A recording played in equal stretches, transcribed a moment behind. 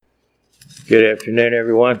Good afternoon,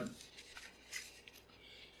 everyone.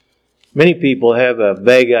 Many people have a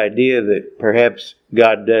vague idea that perhaps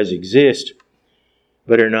God does exist,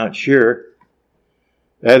 but are not sure.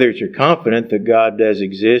 Others are confident that God does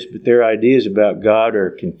exist, but their ideas about God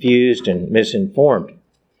are confused and misinformed.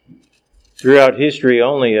 Throughout history,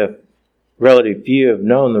 only a relative few have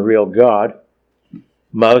known the real God.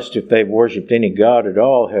 Most, if they've worshipped any God at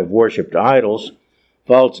all, have worshipped idols,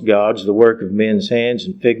 false gods, the work of men's hands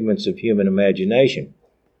and figments of human imagination.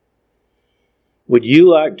 Would you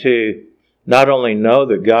like to not only know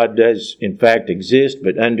that God does in fact exist,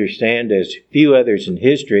 but understand, as few others in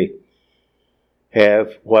history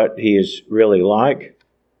have, what He is really like?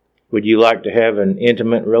 Would you like to have an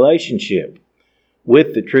intimate relationship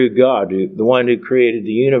with the true God, the one who created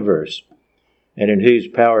the universe and in whose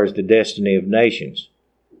power is the destiny of nations?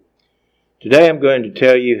 Today I'm going to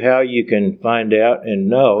tell you how you can find out and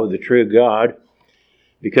know the true God,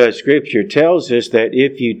 because Scripture tells us that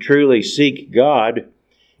if you truly seek God,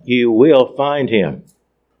 you will find Him.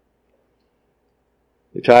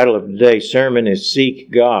 The title of today's sermon is Seek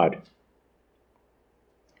God.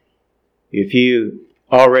 If you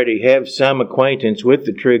already have some acquaintance with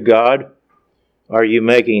the true God, are you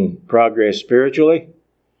making progress spiritually?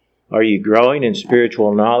 Are you growing in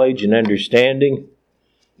spiritual knowledge and understanding?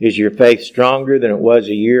 Is your faith stronger than it was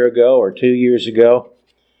a year ago or 2 years ago?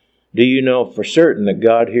 Do you know for certain that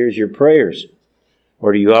God hears your prayers?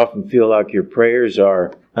 Or do you often feel like your prayers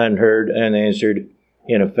are unheard, unanswered,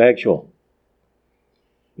 ineffectual?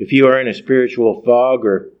 If you are in a spiritual fog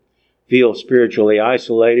or feel spiritually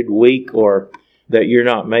isolated, weak, or that you're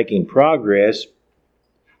not making progress,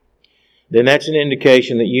 then that's an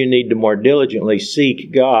indication that you need to more diligently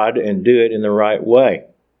seek God and do it in the right way.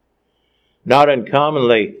 Not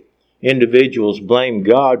uncommonly, individuals blame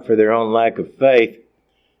God for their own lack of faith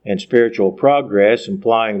and spiritual progress,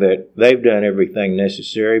 implying that they've done everything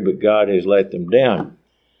necessary, but God has let them down.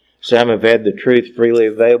 Some have had the truth freely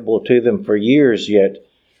available to them for years, yet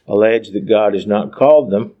allege that God has not called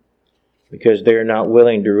them because they are not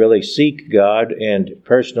willing to really seek God and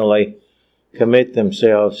personally commit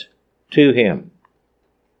themselves to Him.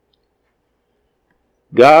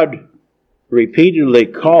 God repeatedly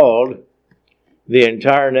called the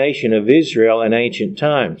entire nation of Israel in ancient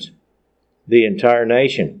times. The entire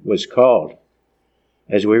nation was called.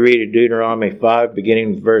 As we read in Deuteronomy 5,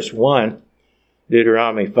 beginning with verse 1,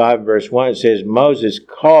 Deuteronomy 5, verse 1, it says, Moses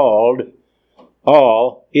called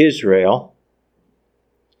all Israel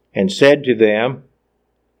and said to them,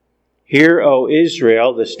 Hear, O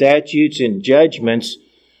Israel, the statutes and judgments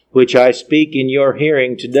which I speak in your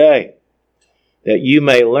hearing today, that you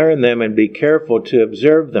may learn them and be careful to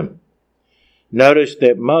observe them. Notice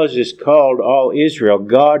that Moses called all Israel.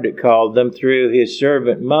 God called them through His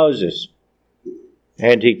servant Moses.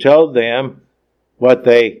 And He told them what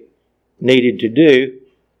they needed to do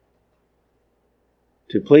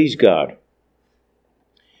to please God.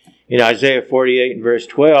 In Isaiah 48 and verse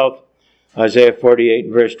 12,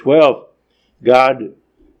 God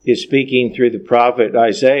is speaking through the prophet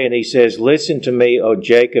Isaiah, and He says, Listen to me, O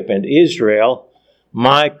Jacob and Israel,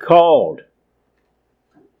 my called.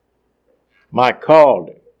 My called.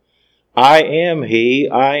 I am He,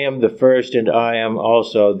 I am the first, and I am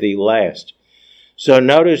also the last. So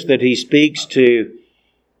notice that He speaks to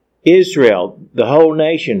Israel, the whole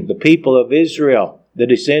nation, the people of Israel, the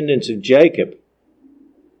descendants of Jacob.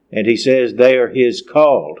 And He says they are His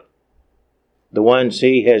called, the ones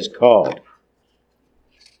He has called.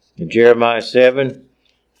 In Jeremiah 7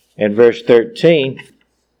 and verse 13,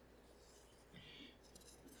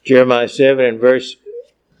 Jeremiah 7 and verse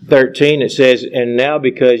 13, it says, And now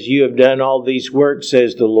because you have done all these works,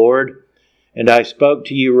 says the Lord, and I spoke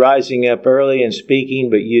to you rising up early and speaking,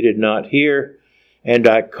 but you did not hear, and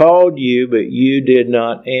I called you, but you did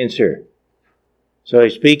not answer. So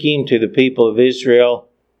He's speaking to the people of Israel,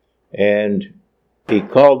 and He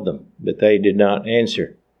called them, but they did not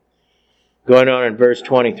answer. Going on in verse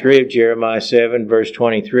 23 of Jeremiah 7, verse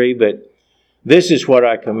 23, But this is what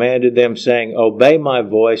I commanded them, saying, Obey my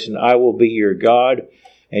voice, and I will be your God,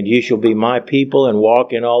 and you shall be my people, and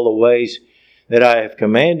walk in all the ways that I have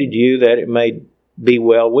commanded you, that it may be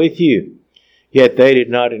well with you. Yet they did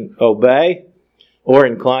not obey or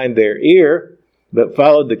incline their ear, but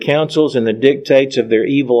followed the counsels and the dictates of their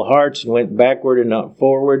evil hearts, and went backward and not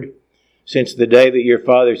forward, since the day that your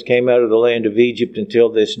fathers came out of the land of Egypt until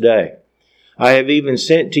this day. I have even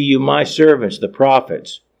sent to you my servants, the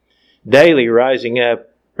prophets, daily rising up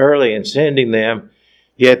early and sending them,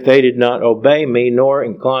 yet they did not obey me, nor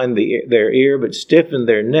incline their ear, but stiffened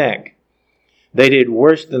their neck. They did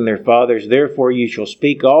worse than their fathers. Therefore you shall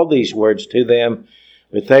speak all these words to them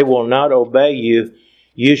but they will not obey you.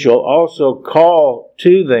 You shall also call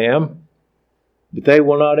to them, but they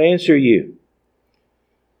will not answer you.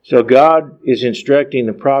 So God is instructing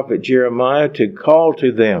the prophet Jeremiah to call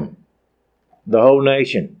to them, the whole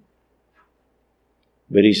nation.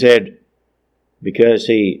 But he said, because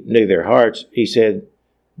he knew their hearts, he said,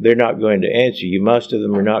 they're not going to answer you. Most of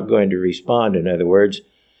them are not going to respond, in other words.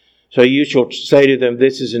 So you shall say to them,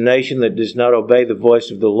 this is a nation that does not obey the voice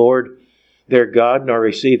of the Lord their God, nor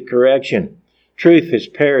receive correction. Truth has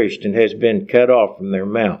perished and has been cut off from their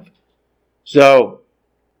mouth. So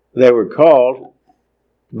they were called,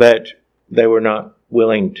 but they were not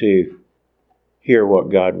willing to hear what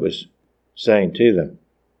God was saying to them.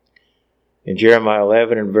 In Jeremiah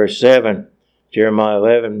 11 and verse 7, Jeremiah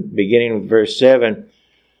 11, beginning with verse 7,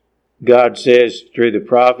 God says through the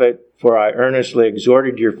prophet, for I earnestly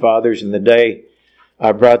exhorted your fathers in the day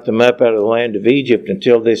I brought them up out of the land of Egypt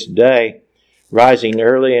until this day, rising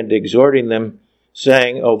early and exhorting them,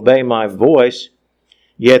 saying, obey my voice.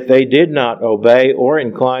 Yet they did not obey or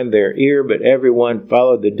incline their ear, but everyone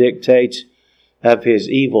followed the dictates of his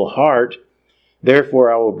evil heart.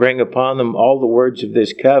 Therefore I will bring upon them all the words of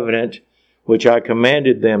this covenant, which I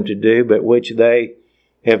commanded them to do, but which they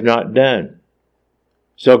have not done.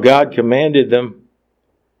 So God commanded them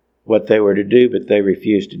what they were to do, but they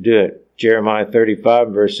refused to do it. Jeremiah 35,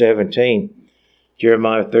 verse 17.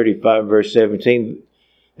 Jeremiah 35, verse 17.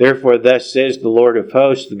 Therefore thus says the Lord of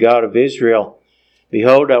hosts, the God of Israel,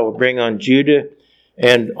 behold, I will bring on Judah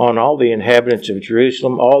and on all the inhabitants of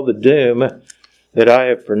Jerusalem all the doom that I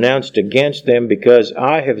have pronounced against them, because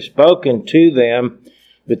I have spoken to them,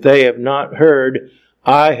 but they have not heard.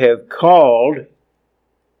 I have called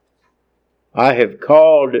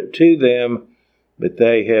to them, but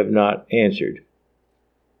they have not answered.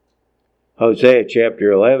 Hosea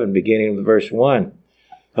chapter 11, beginning with verse 1.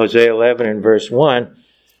 Hosea 11 and verse 1.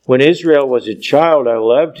 When Israel was a child, I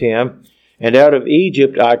loved him, and out of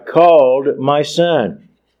Egypt I called my son.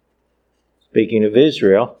 Speaking of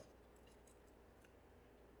Israel.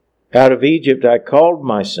 Out of Egypt I called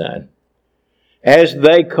my son. As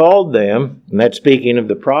they called them, and that's speaking of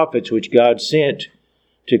the prophets which God sent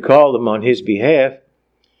to call them on his behalf,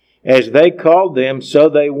 as they called them, so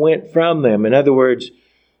they went from them. In other words,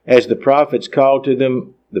 as the prophets called to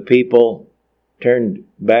them, the people turned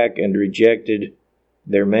back and rejected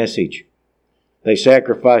their message. They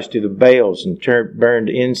sacrificed to the Baals and burned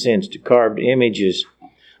incense to carved images.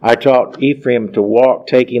 I taught Ephraim to walk,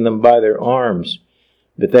 taking them by their arms,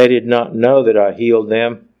 but they did not know that I healed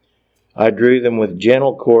them. I drew them with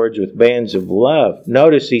gentle cords, with bands of love.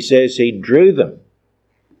 Notice he says he drew them.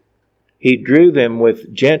 He drew them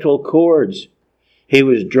with gentle cords. He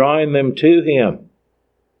was drawing them to him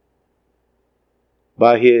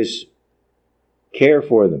by his care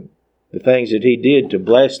for them, the things that he did to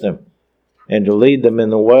bless them and to lead them in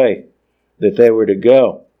the way that they were to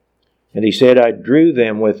go. And he said, I drew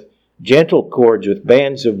them with gentle cords, with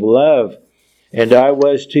bands of love, and I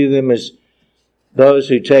was to them as those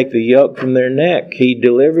who take the yoke from their neck. He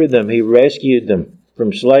delivered them. He rescued them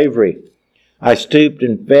from slavery. I stooped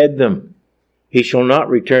and fed them. He shall not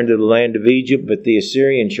return to the land of Egypt, but the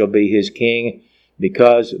Assyrian shall be his king,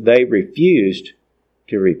 because they refused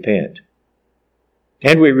to repent.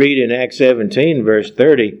 And we read in Acts 17, verse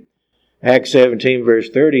 30, Acts 17, verse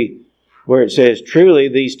 30, where it says, truly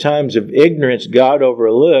these times of ignorance God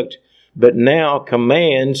overlooked, but now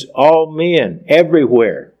commands all men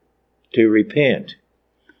everywhere to repent.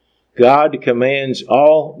 God commands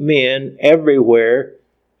all men everywhere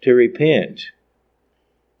to repent.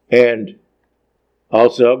 And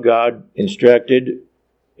also God instructed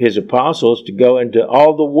his apostles to go into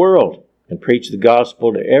all the world and preach the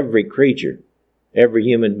gospel to every creature, every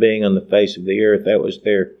human being on the face of the earth. That was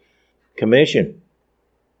their commission.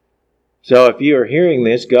 So if you are hearing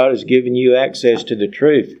this, God has given you access to the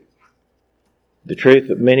truth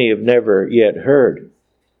that many have never yet heard,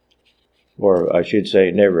 or I should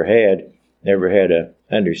say never had an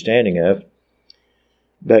understanding of.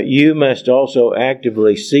 But you must also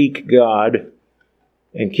actively seek God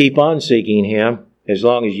and keep on seeking him as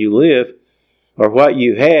long as you live, or what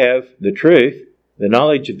you have, the truth, the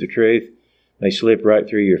knowledge of the truth, may slip right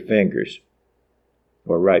through your fingers,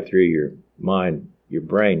 or right through your mind, your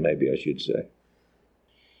brain, maybe I should say.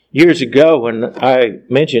 Years ago, when I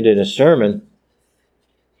mentioned in a sermon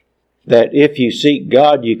that if you seek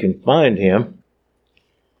God, you can find him,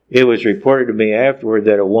 it was reported to me afterward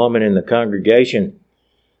that a woman in the congregation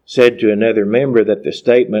said to another member that the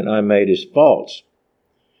statement I made is false,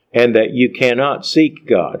 and that you cannot seek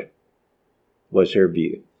God, was her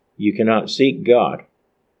view. You cannot seek God.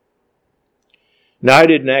 Now, I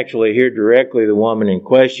didn't actually hear directly the woman in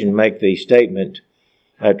question make the statement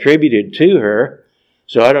attributed to her,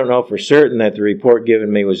 so I don't know for certain that the report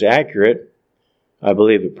given me was accurate. I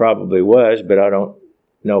believe it probably was, but I don't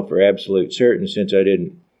know for absolute certain since I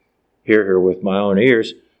didn't hear her with my own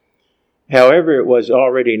ears. However, it was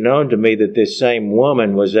already known to me that this same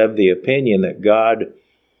woman was of the opinion that God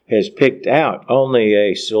has picked out only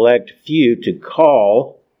a select few to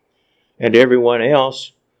call, and everyone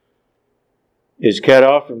else is cut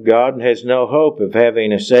off from God and has no hope of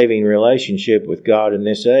having a saving relationship with God in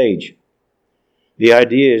this age. The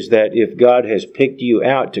idea is that if God has picked you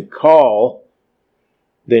out to call,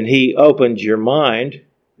 then He opens your mind,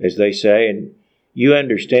 as they say, and you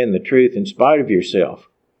understand the truth in spite of yourself.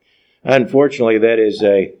 Unfortunately, that is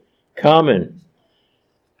a common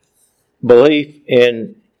belief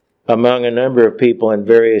among a number of people in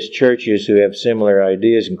various churches who have similar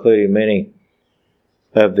ideas, including many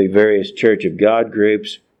of the various Church of God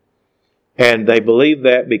groups. And they believe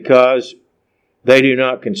that because they do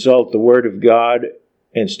not consult the Word of God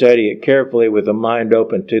and study it carefully with a mind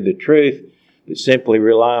open to the truth, but simply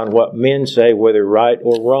rely on what men say, whether right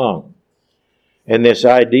or wrong. And this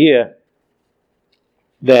idea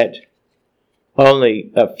that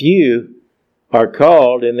only a few are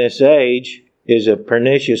called in this age is a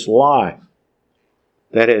pernicious lie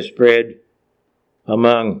that has spread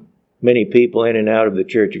among many people in and out of the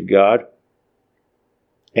Church of God.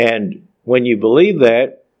 And when you believe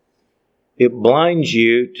that, it blinds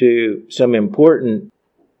you to some important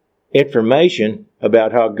information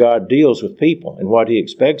about how God deals with people and what He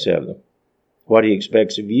expects of them, what He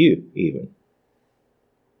expects of you even,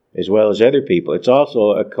 as well as other people. It's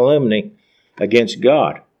also a calumny against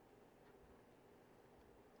God.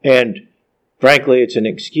 And frankly, it's an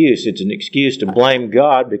excuse. It's an excuse to blame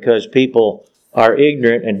God because people are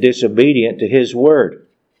ignorant and disobedient to His Word,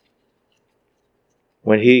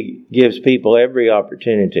 when He gives people every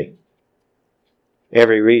opportunity,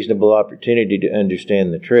 every reasonable opportunity to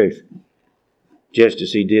understand the truth, just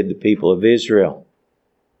as He did the people of Israel.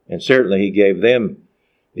 And certainly He gave them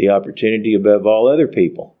the opportunity above all other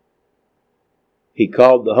people. He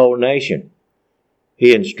called the whole nation.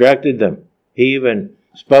 He instructed them. He even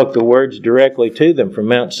spoke the words directly to them from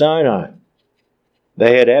Mount Sinai.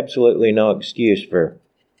 They had absolutely no excuse for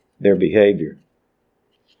their behavior.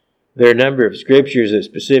 There are a number of scriptures that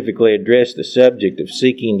specifically address the subject of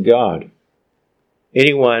seeking God.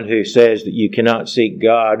 Anyone who says that you cannot seek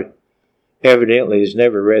God evidently has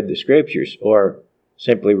never read the scriptures, or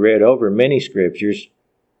simply read over many scriptures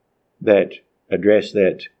that address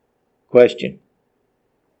that question.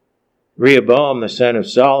 Rehoboam, the son of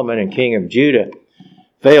Solomon and king of Judah,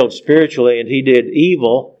 failed spiritually, and he did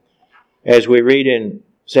evil, as we read in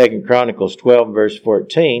 2 Chronicles 12, verse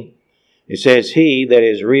 14. It says, he, that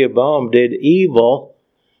is Rehoboam, did evil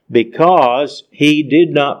because he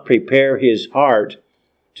did not prepare his heart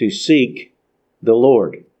to seek the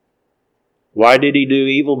Lord. Why did he do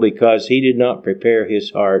evil? Because he did not prepare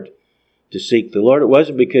his heart to seek the Lord. It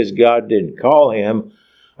wasn't because God didn't call him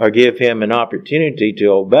or give him an opportunity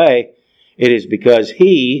to obey. It is because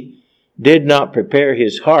he did not prepare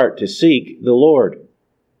his heart to seek the Lord.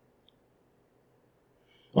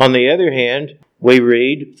 On the other hand, we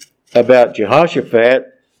read about Jehoshaphat,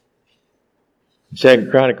 2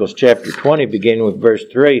 Chronicles chapter 20, beginning with verse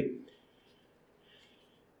 3.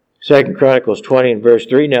 2 Chronicles 20 and verse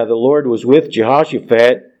 3, now the Lord was with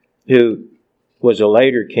Jehoshaphat, who was a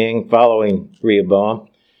later king following Rehoboam,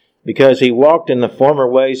 because he walked in the former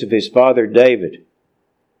ways of his father David.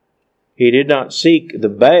 He did not seek the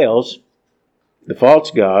Baals, the false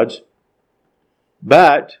gods,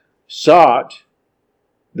 but sought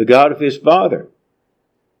the God of his father.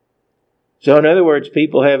 So in other words,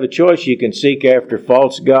 people have a choice. You can seek after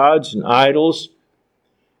false gods and idols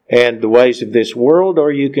and the ways of this world,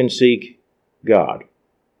 or you can seek God.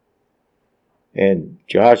 And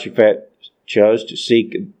Jehoshaphat chose to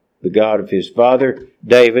seek the God of his father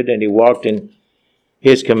David, and he walked in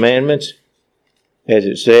his commandments, as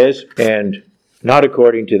it says, and not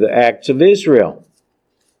according to the acts of Israel.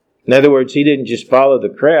 In other words, he didn't just follow the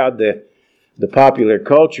crowd, the popular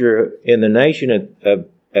culture in the nation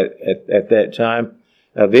at that time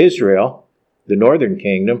of Israel, the northern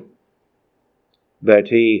kingdom, but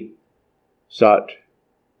he sought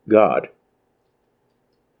God.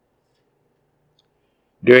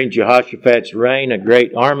 During Jehoshaphat's reign, a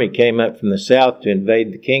great army came up from the south to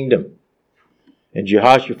invade the kingdom. And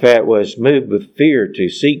Jehoshaphat was moved with fear to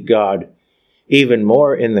seek God even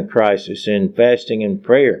more in the crisis in fasting and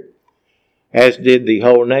prayer, as did the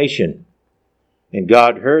whole nation. And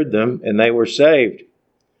God heard them, and they were saved.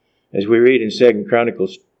 As we read in 2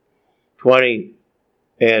 Chronicles 20,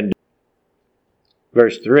 And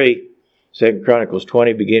verse 3, 2 Chronicles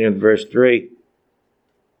 20, beginning with verse 3,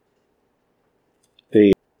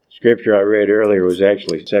 the scripture I read earlier was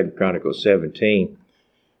actually 2 Chronicles 17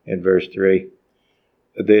 and verse 3.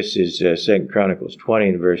 This is 2 Chronicles 20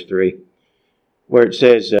 and verse 3, where it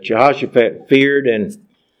says, Jehoshaphat feared and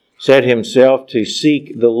set himself to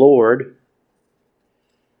seek the Lord.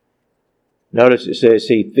 Notice it says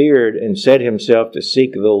he feared and set himself to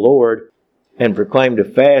seek the Lord and proclaimed a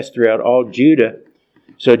fast throughout all Judah.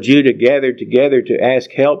 So Judah gathered together to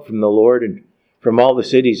ask help from the Lord, and from all the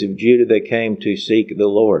cities of Judah they came to seek the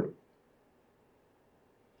Lord.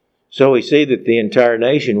 So we see that the entire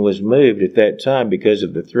nation was moved at that time because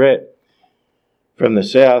of the threat from the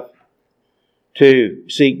south to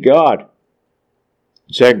seek God.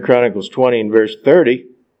 2 Chronicles 20 and verse 30,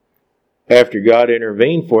 after God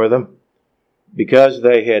intervened for them, because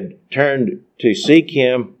they had turned to seek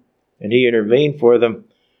Him and He intervened for them,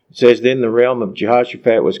 it says, then the realm of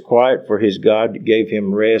Jehoshaphat was quiet, for his God gave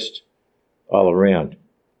him rest all around.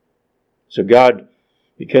 So God,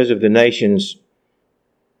 because of the nation's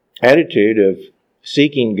attitude of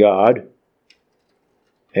seeking God,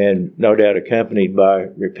 and no doubt accompanied by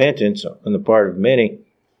repentance on the part of many,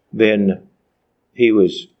 then He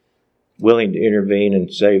was willing to intervene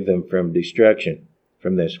and save them from destruction,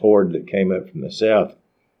 from this horde that came up from the south.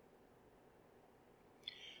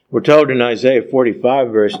 We're told in Isaiah 45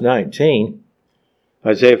 verse 19,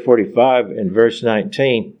 Isaiah 45 and verse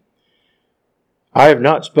 19, I have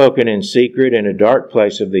not spoken in secret in a dark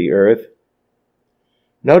place of the earth.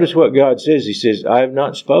 Notice what God says. He says, I have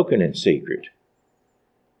not spoken in secret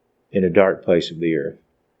in a dark place of the earth.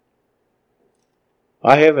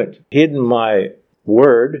 I haven't hidden my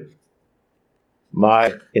word,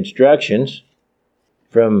 my instructions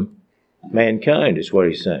from mankind, is what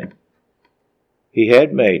He's saying. He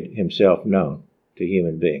had made Himself known to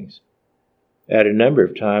human beings at a number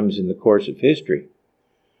of times in the course of history.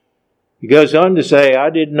 He goes on to say, I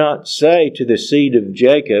did not say to the seed of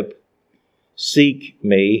Jacob, seek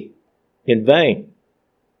me in vain.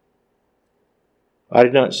 I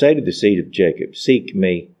did not say to the seed of Jacob, seek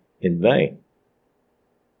me in vain.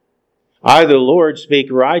 I, the Lord,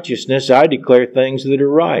 speak righteousness. I declare things that are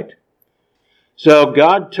right. So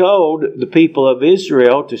God told the people of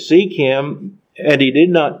Israel to seek Him, and He did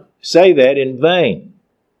not say that in vain.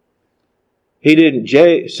 He didn't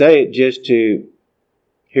say it just to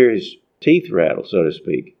hear His teeth rattle, so to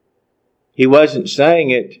speak. He wasn't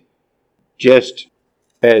saying it just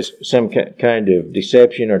as some kind of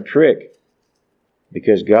deception or trick,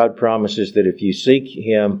 because God promises that if you seek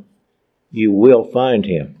Him, you will find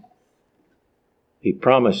Him. He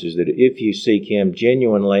promises that if you seek Him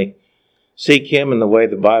genuinely, seek Him in the way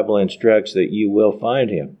the Bible instructs, that you will find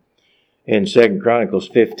Him. In 2 Chronicles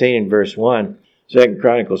 15 and verse 1, 2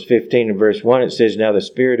 Chronicles 15 and verse 1, it says, Now the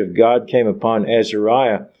Spirit of God came upon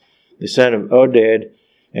Azariah, the son of Oded,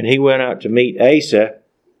 and he went out to meet Asa,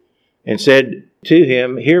 and said to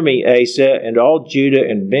him, Hear me, Asa, and all Judah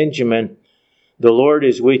and Benjamin, the Lord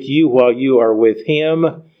is with you while you are with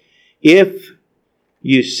Him. If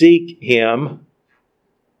you seek Him,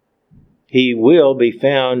 He will be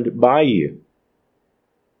found by you.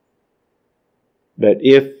 But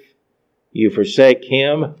if you forsake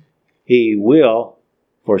Him, He will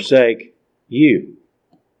forsake you.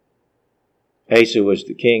 Asa was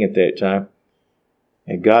the king at that time.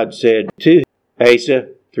 And God said to Asa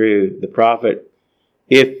through the prophet,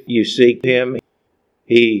 if you seek Him,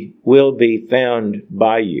 He will be found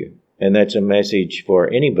by you. And that's a message for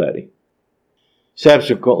anybody.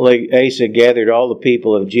 Subsequently, Asa gathered all the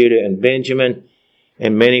people of Judah and Benjamin,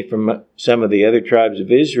 and many from some of the other tribes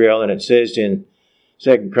of Israel. And it says in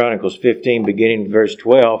 2 Chronicles 15, beginning verse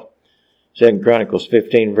 12, 2 Chronicles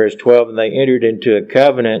 15, verse 12, and they entered into a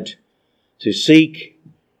covenant to seek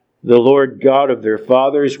the Lord God of their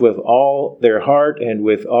fathers with all their heart and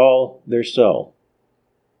with all their soul.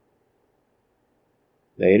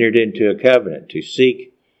 They entered into a covenant to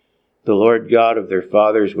seek the Lord God of their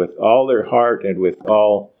fathers with all their heart and with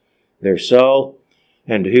all their soul.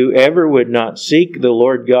 And whoever would not seek the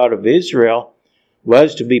Lord God of Israel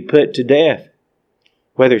was to be put to death,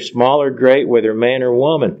 whether small or great, whether man or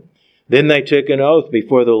woman. Then they took an oath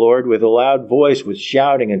before the Lord with a loud voice, with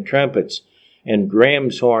shouting and trumpets and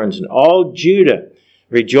ram's horns. And all Judah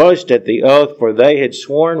rejoiced at the oath, for they had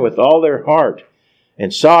sworn with all their heart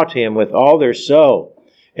and sought Him with all their soul.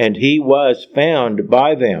 And He was found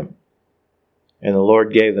by them. And the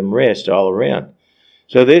Lord gave them rest all around.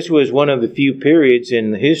 So this was one of the few periods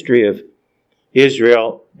in the history of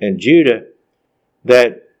Israel and Judah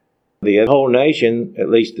that the whole nation, at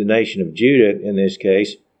least the nation of Judah in this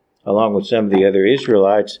case, along with some of the other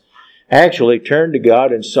Israelites, actually turned to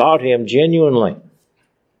God and sought Him genuinely.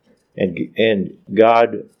 And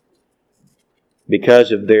God,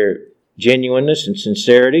 because of their genuineness and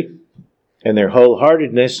sincerity and their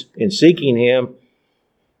wholeheartedness in seeking Him,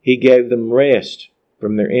 He gave them rest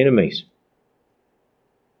from their enemies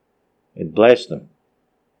and blessed them.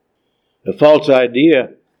 The false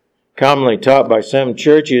idea commonly taught by some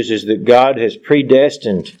churches is that God has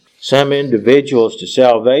predestined some individuals to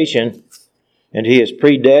salvation, and He has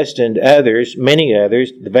predestined others, many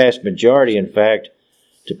others, the vast majority in fact,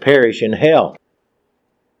 to perish in hell.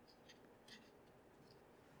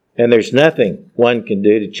 And there's nothing one can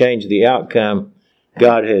do to change the outcome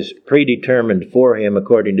God has predetermined for him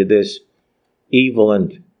according to this evil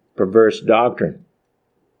and perverse doctrine,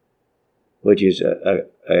 which is,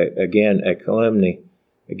 again, a calumny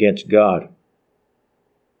against God.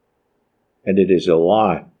 And it is a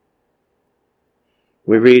lie.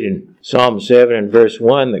 We read in Psalm 7 and verse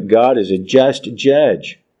 1 that God is a just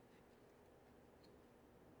judge.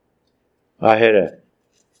 I had a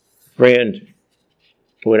friend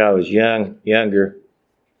when I was younger,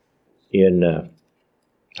 in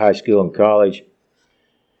high school and college,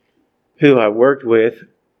 who I worked with,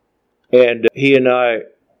 and he and I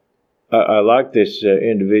liked this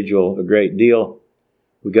individual a great deal.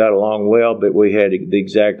 We got along well, but we had the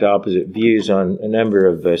exact opposite views on a number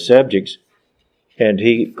of subjects, and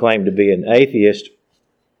he claimed to be an atheist.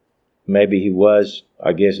 Maybe he was,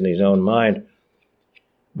 I guess, in his own mind.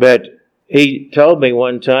 But he told me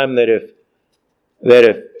one time that if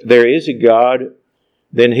there is a God,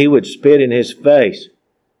 then he would spit in his face,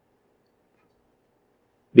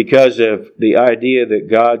 because of the idea that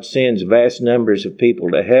God sends vast numbers of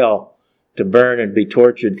people to hell to burn and be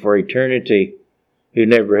tortured for eternity who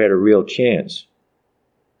never had a real chance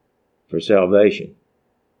for salvation,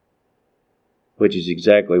 which is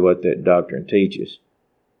exactly what that doctrine teaches.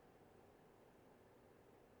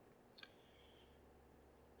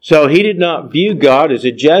 So he did not view God as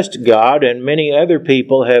a just God, and many other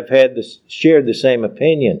people have shared the same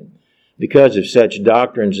opinion because of such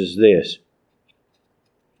doctrines as this.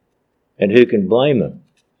 And who can blame them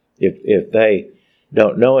if they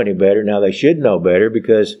don't know any better? Now, they should know better,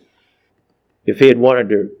 because if he had wanted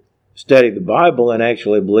to study the Bible and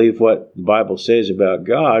actually believe what the Bible says about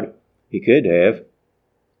God, he could have.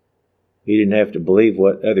 He didn't have to believe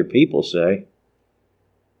what other people say.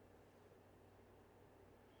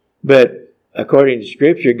 But according to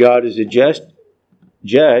Scripture, God is a just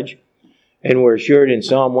judge, and we're assured in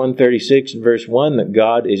Psalm 136 and verse 1 that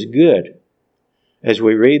God is good. As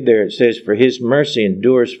we read there, it says, "For His mercy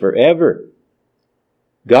endures forever."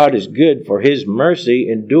 God is good, for His mercy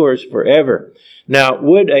endures forever. Now,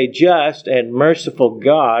 would a just and merciful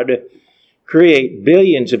God create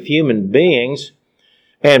billions of human beings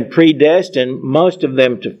and predestine most of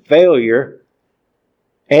them to failure,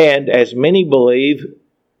 and, as many believe,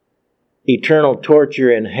 eternal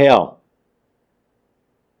torture in hell?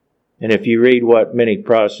 And if you read what many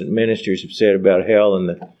Protestant ministers have said about hell and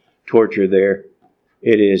the torture there,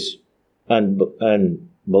 it is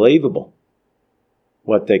unbelievable.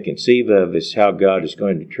 What they conceive of is how God is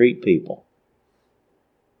going to treat people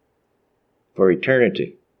for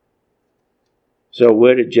eternity. So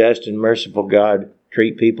would a just and merciful God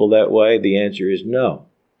treat people that way? The answer is no.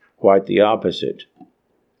 Quite the opposite.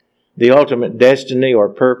 The ultimate destiny or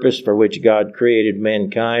purpose for which God created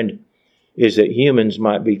mankind is that humans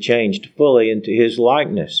might be changed fully into His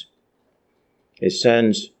likeness, His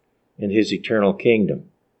sons in His eternal kingdom.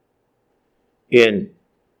 In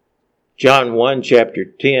John 1 chapter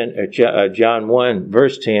 10, John 1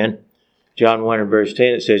 verse 10, John 1 and verse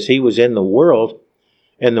 10, it says, "He was in the world,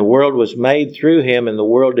 and the world was made through Him, and the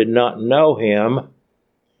world did not know Him.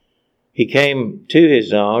 He came to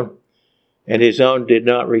His own, and His own did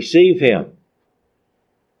not receive Him."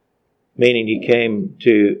 Meaning He came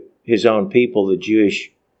to His own people, the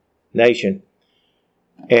Jewish nation,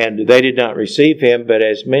 and they did not receive Him, but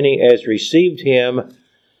as many as received Him,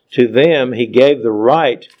 to them He gave the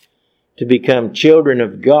right to become children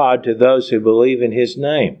of God, to those who believe in His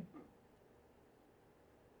name.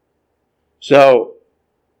 So,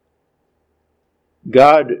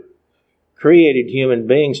 God created human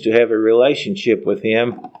beings to have a relationship with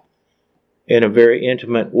Him in a very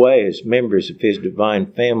intimate way as members of His divine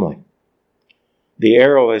family. The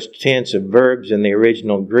aorist tense of verbs in the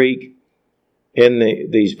original Greek in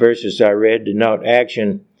these verses I read denote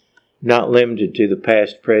action not limited to the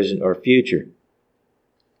past, present, or future.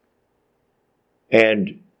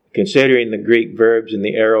 And considering the Greek verbs in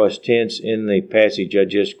the aorist tense in the passage I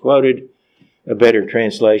just quoted, a better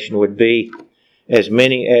translation would be, "As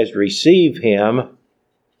many as receive Him,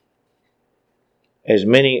 as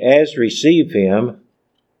many as receive him.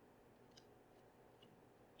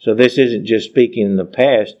 So this isn't just speaking in the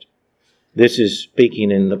past. This is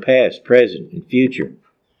speaking in the past, present, and future.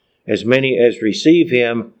 As many as receive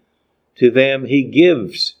him, to them he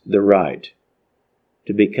gives the right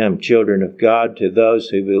to become children of God, to those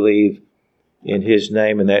who believe in his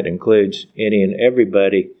name, and that includes any and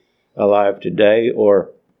everybody alive today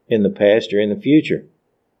or in the past or in the future.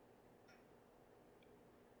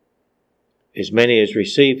 As many as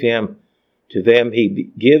receive him, to them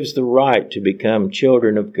he gives the right to become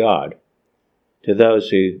children of God, to those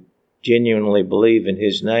who genuinely believe in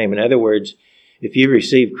his name. In other words, if you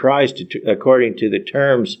receive Christ according to the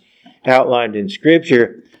terms outlined in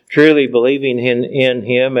Scripture, truly believing in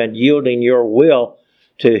him and yielding your will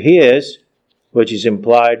to his, which is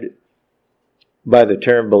implied by the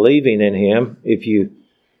term believing in him, if you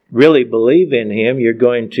really believe in him, you're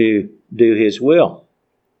going to do his will.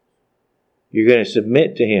 You're going to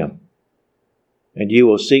submit to him, and you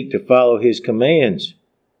will seek to follow his commands.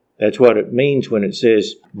 That's what it means when it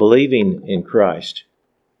says believing in Christ.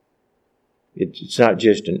 It's not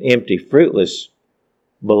just an empty, fruitless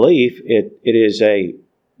belief. It is a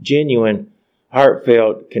genuine,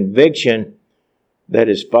 heartfelt conviction that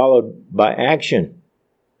is followed by action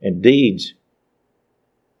and deeds.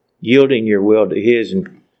 Yielding your will to his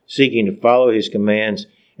and seeking to follow his commands.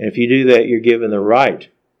 And if you do that, you're given the right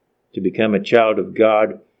to become a child of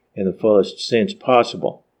God in the fullest sense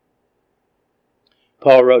possible.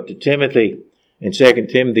 Paul wrote to Timothy in 2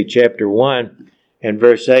 Timothy chapter 1 and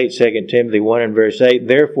verse 8, 2 Timothy 1 and verse 8,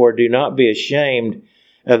 "Therefore do not be ashamed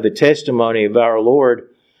of the testimony of our Lord,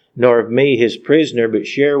 nor of me his prisoner, but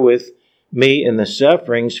share with me in the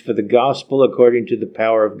sufferings for the gospel according to the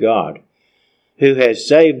power of God, who has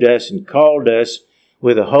saved us and called us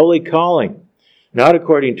with a holy calling, not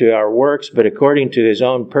according to our works, but according to his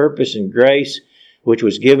own purpose and grace, which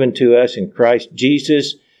was given to us in Christ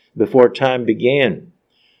Jesus before time began,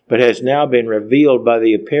 but has now been revealed by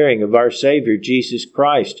the appearing of our Savior Jesus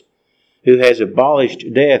Christ, who has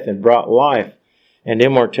abolished death and brought life and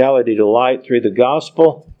immortality to light through the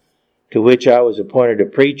gospel, to which I was appointed a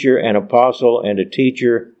preacher, an apostle, and a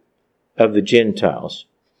teacher of the Gentiles."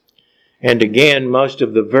 And again, most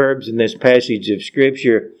of the verbs in this passage of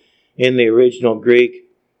Scripture in the original Greek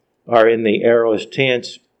are in the aorist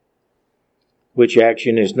tense, which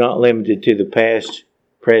action is not limited to the past,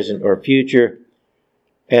 present, or future.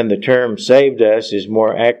 And the term saved us is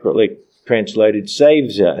more accurately translated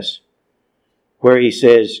saves us. Where he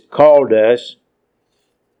says called us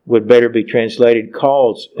would better be translated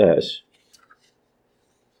calls us.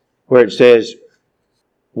 Where it says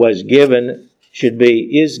was given should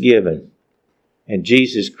be is given. And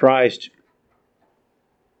Jesus Christ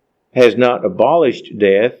has not abolished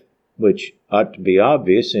death, which ought to be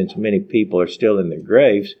obvious since many people are still in their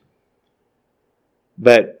graves,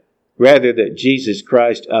 but rather that Jesus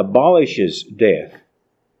Christ abolishes death.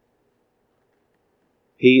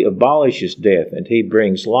 He abolishes death and he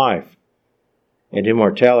brings life and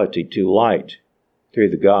immortality to light through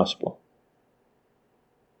the gospel.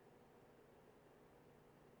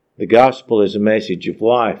 The gospel is a message of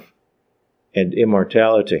life and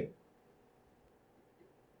immortality.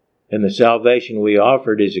 And the salvation we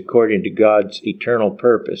offered is according to God's eternal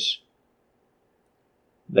purpose.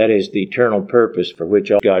 That is the eternal purpose for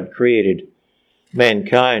which God created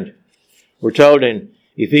mankind. We're told in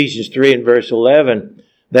Ephesians 3 and verse 11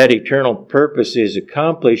 that eternal purpose is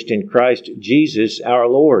accomplished in Christ Jesus our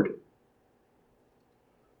Lord.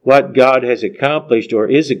 What God has accomplished or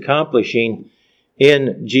is accomplishing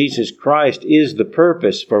in Jesus Christ is the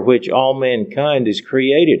purpose for which all mankind is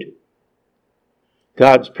created.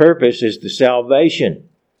 God's purpose is the salvation,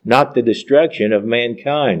 not the destruction of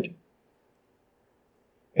mankind.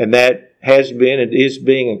 And that has been and is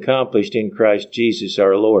being accomplished in Christ Jesus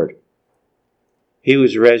our Lord. He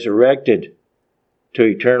was resurrected to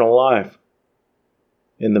eternal life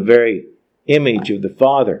in the very image of the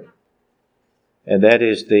Father. And that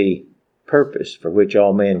is the purpose for which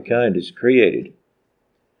all mankind is created.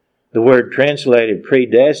 The word translated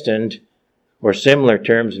predestined, or similar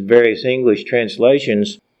terms in various English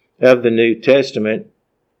translations of the New Testament,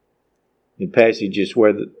 in passages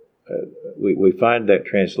where we find that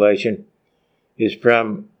translation, is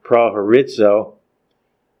from prohorizo,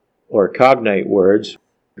 or cognate words,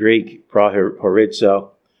 Greek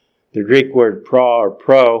prohorizo. The Greek word pro or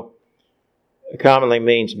pro commonly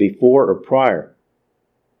means before or prior.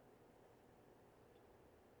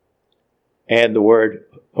 And the word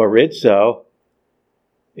horizo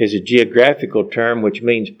is a geographical term which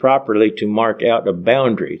means properly to mark out a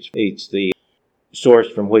boundary. It's the source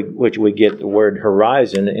from which we get the word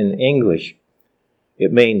horizon in English.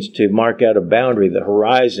 It means to mark out a boundary. The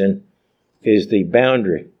horizon is the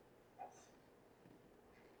boundary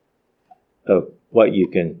of what you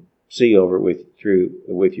can see over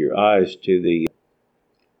with your eyes to the,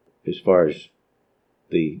 as far as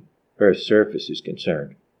the Earth's surface is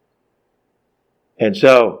concerned. And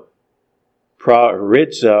so,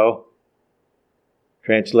 proritzo,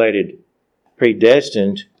 translated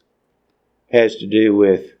predestined, has to do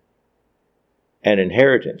with an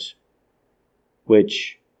inheritance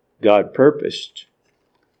which God purposed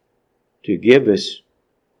to give us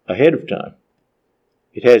ahead of time.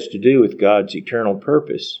 It has to do with God's eternal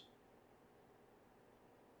purpose.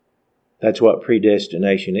 That's what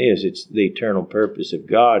predestination is. It's the eternal purpose of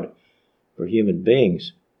God for human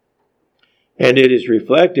beings. And it is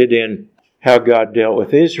reflected in how God dealt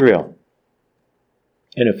with Israel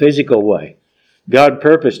in a physical way. God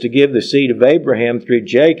purposed to give the seed of Abraham through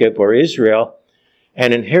Jacob, or Israel,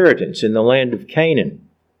 an inheritance in the land of Canaan.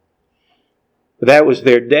 That was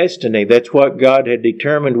their destiny. That's what God had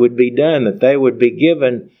determined would be done, that they would be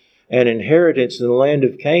given an inheritance in the land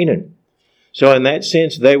of Canaan. So in that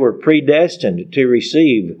sense, they were predestined to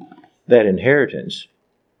receive that inheritance.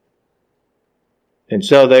 And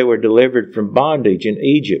so they were delivered from bondage in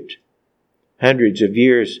Egypt, hundreds of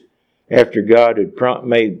years after God had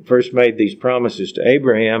first made these promises to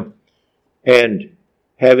Abraham, and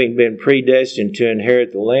having been predestined to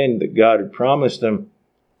inherit the land that God had promised them,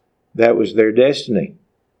 that was their destiny.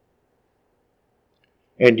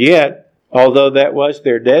 And yet, although that was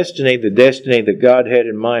their destiny, the destiny that God had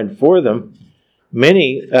in mind for them,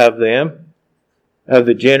 many of them, of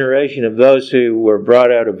the generation of those who were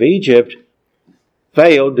brought out of Egypt,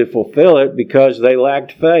 failed to fulfill it because they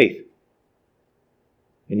lacked faith.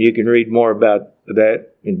 And you can read more about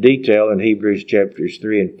that in detail in Hebrews chapters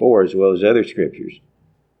 3 and 4, as well as other scriptures.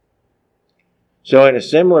 So in a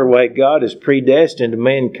similar way, God has predestined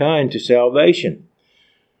mankind to salvation.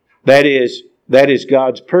 That is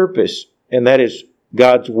God's purpose, and that is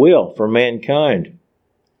God's will for mankind.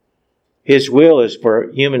 His will is for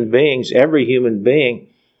human beings, every human being,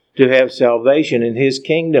 to have salvation in His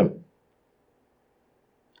kingdom.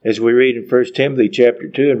 As we read in 1 Timothy chapter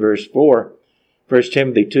 2 and verse 4, 1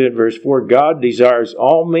 Timothy 2 and verse 4, God desires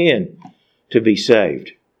all men to be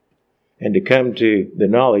saved and to come to the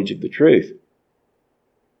knowledge of the truth.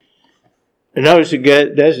 And notice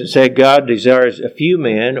it doesn't say God desires a few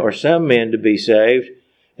men or some men to be saved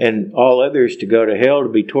and all others to go to hell to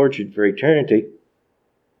be tortured for eternity.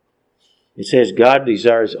 It says God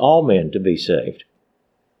desires all men to be saved.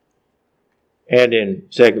 And in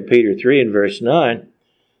 2 Peter 3 and verse 9,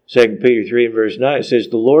 2 Peter 3 and verse 9, it says,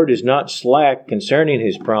 the Lord is not slack concerning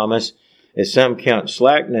His promise, as some count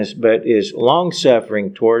slackness, but is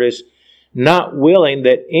long-suffering toward us, not willing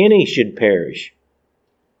that any should perish,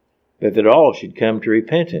 but that all should come to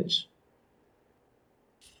repentance.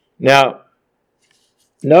 Now,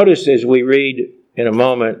 notice as we read in a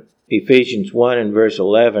moment Ephesians 1 and verse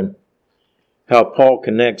 11, how Paul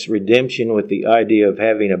connects redemption with the idea of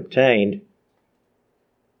having obtained,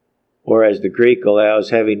 or as the Greek allows,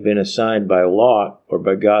 having been assigned by lot or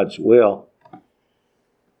by God's will,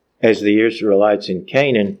 as the Israelites in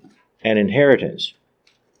Canaan, an inheritance.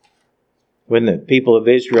 When the people of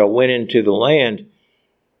Israel went into the land,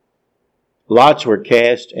 lots were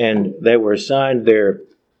cast and they were assigned their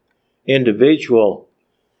individual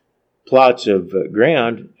plots of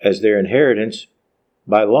ground as their inheritance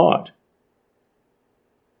by lot.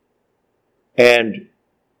 And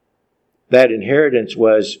that inheritance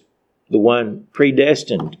was the one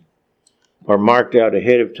predestined or marked out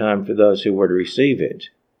ahead of time for those who were to receive it,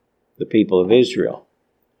 the people of Israel.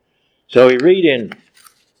 So we read in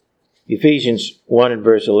Ephesians 1 and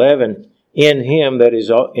verse 11, in Him, that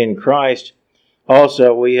is in Christ,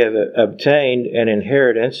 also we have obtained an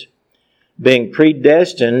inheritance, being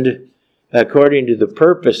predestined according to the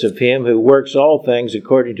purpose of Him who works all things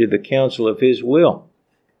according to the counsel of His will.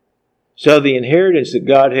 So the inheritance that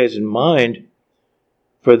God has in mind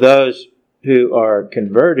for those who are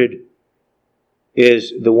converted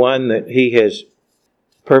is the one that He has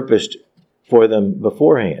purposed for them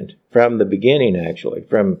beforehand, from the beginning actually,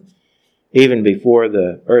 from even before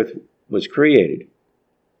the earth was created.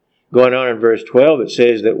 Going on in verse 12, it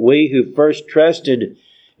says that we who first trusted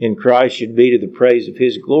in Christ should be to the praise of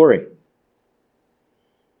His glory.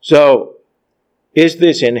 So, is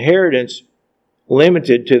this inheritance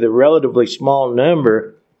limited to the relatively small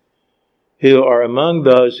number who are among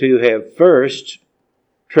those who have first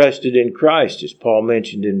trusted in Christ, as Paul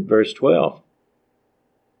mentioned in verse 12?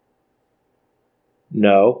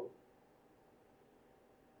 No.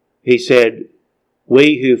 He said,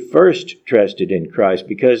 we who first trusted in Christ,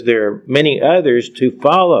 because there are many others to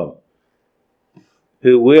follow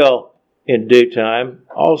who will, in due time,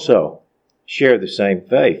 also share the same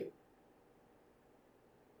faith.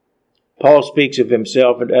 Paul speaks of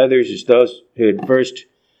himself and others as those who had first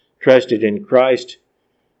trusted in Christ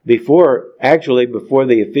before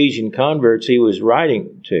the Ephesian converts he was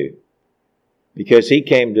writing to, because he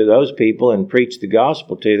came to those people and preached the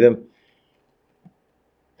gospel to them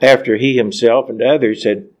after he himself and others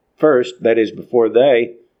had first, that is, before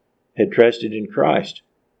they had trusted in Christ.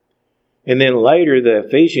 And then later, the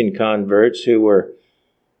Ephesian converts, the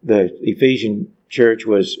Ephesian church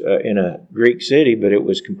was in a Greek city, but it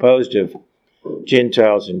was composed of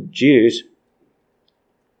Gentiles and Jews.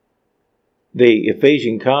 The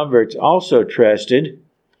Ephesian converts also trusted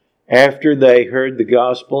after they heard the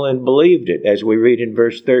gospel and believed it, as we read in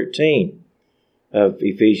verse 13 of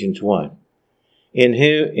Ephesians 1. In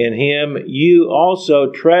him you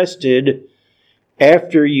also trusted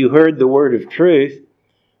after you heard the word of truth,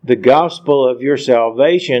 the gospel of your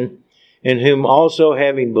salvation, in whom also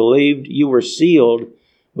having believed you were sealed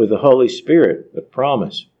with the Holy Spirit of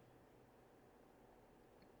promise.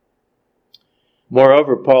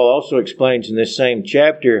 Moreover, Paul also explains in this same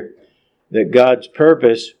chapter that God's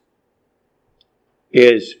purpose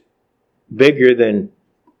is bigger than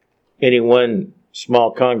any one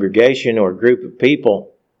small congregation or group of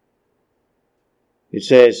people. It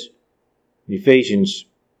says in Ephesians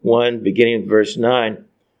 1, beginning of verse 9,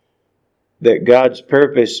 that God's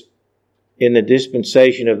purpose in the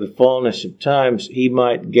dispensation of the fullness of times, he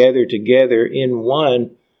might gather together in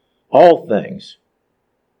one all things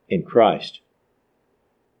in Christ.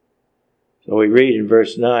 So we read in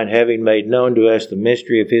verse 9, having made known to us the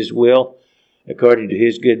mystery of his will, according to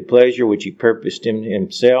his good pleasure, which he purposed in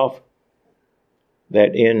himself,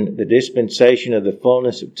 that in the dispensation of the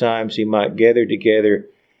fullness of times he might gather together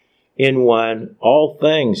in one all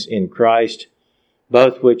things in Christ,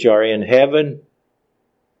 both which are in heaven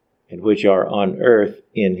and which are on earth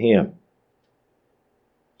in him.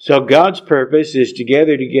 So God's purpose is to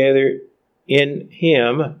gather together in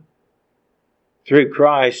him, through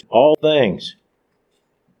Christ, all things.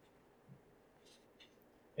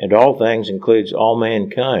 And all things includes all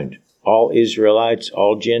mankind, all Israelites,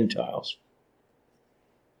 all Gentiles.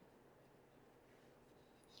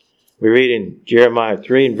 We read in Jeremiah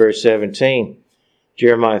 3 and verse 17,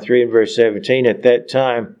 at that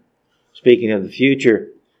time, speaking of the future,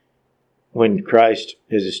 when Christ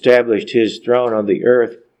has established his throne on the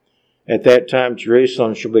earth, at that time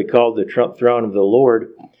Jerusalem shall be called the throne of the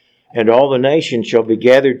Lord, and all the nations shall be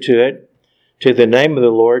gathered to it, to the name of the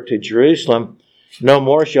Lord, to Jerusalem. No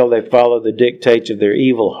more shall they follow the dictates of their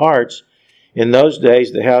evil hearts. In those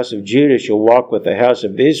days the house of Judah shall walk with the house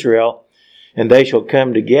of Israel, and they shall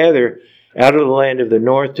come together out of the land of the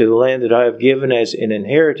north to the land that I have given as an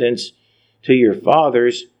inheritance to your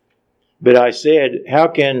fathers. But I said, how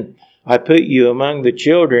can I put you among the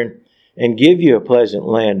children and give you a pleasant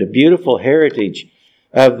land, a beautiful heritage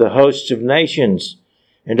of the hosts of nations?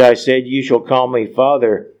 And I said, you shall call me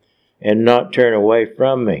Father and not turn away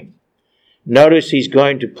from me. Notice he's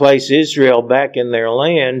going to place Israel back in their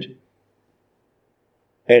land,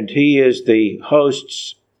 and he is the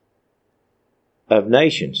hosts of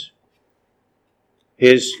nations.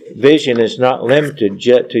 His vision is not limited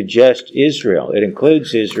to just Israel. It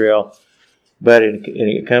includes Israel, but it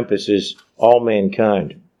encompasses all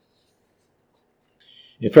mankind.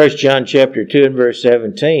 In 1 John chapter 2 and verse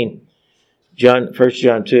 17, 1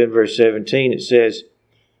 John 2 and verse 17, it says,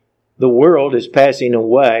 the world is passing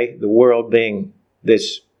away, the world being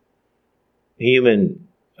this human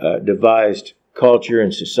devised culture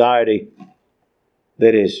and society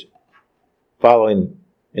that is following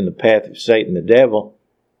in the path of Satan the devil,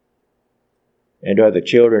 and are the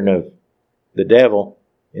children of the devil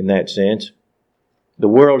in that sense. The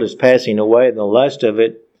world is passing away and the lust of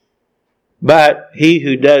it, but he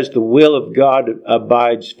who does the will of God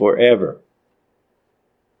abides forever.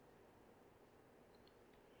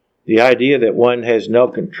 The idea that one has no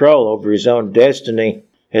control over his own destiny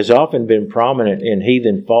has often been prominent in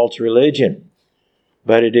heathen false religion,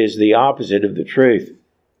 but it is the opposite of the truth.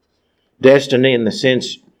 Destiny, in the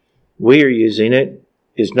sense we are using it,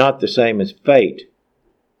 is not the same as fate,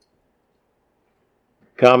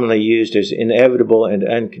 commonly used as inevitable and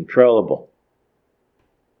uncontrollable.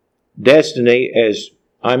 Destiny, as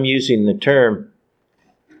I'm using the term,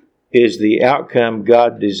 is the outcome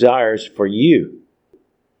God desires for you.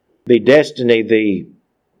 The destiny, the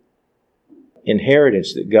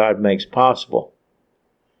inheritance that God makes possible.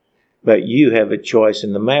 But you have a choice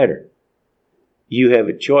in the matter. You have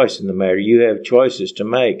a choice in the matter. You have choices to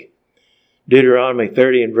make. Deuteronomy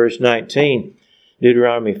 30 and verse 19,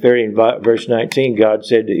 God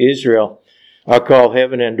said to Israel, "I'll call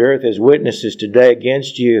heaven and earth as witnesses today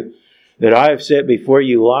against you, that I have set before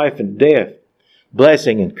you life and death,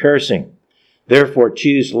 blessing and cursing. Therefore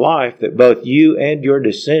choose life, that both you and your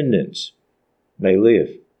descendants may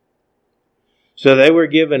live." So they were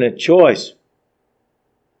given a choice,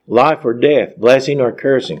 life or death, blessing or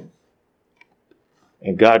cursing.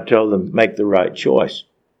 And God told them, make the right choice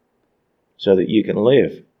so that you can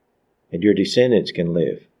live and your descendants can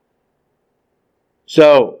live.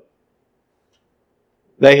 So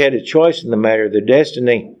they had a choice in the matter. Their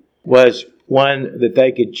destiny was one that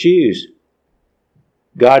they could choose.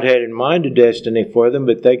 God had in mind a destiny for them,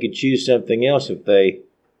 but they could choose something else if they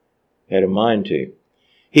had a mind to.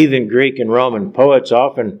 Heathen Greek and Roman poets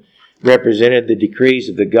often represented the decrees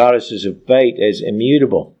of the goddesses of fate as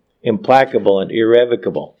immutable, implacable, and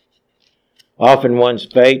irrevocable. Often one's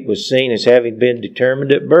fate was seen as having been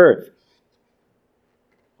determined at birth.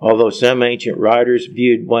 Although some ancient writers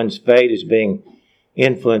viewed one's fate as being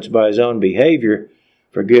influenced by his own behavior,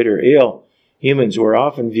 for good or ill, humans were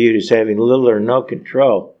often viewed as having little or no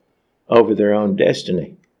control over their own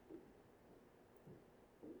destiny.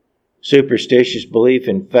 Superstitious belief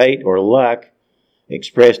in fate or luck,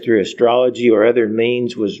 expressed through astrology or other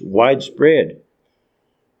means, was widespread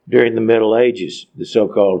during the Middle Ages,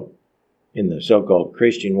 in the so-called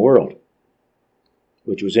Christian world,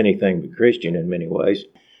 which was anything but Christian in many ways.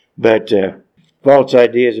 But false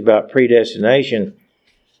ideas about predestination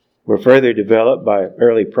were further developed by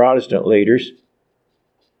early Protestant leaders.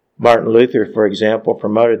 Martin Luther, for example,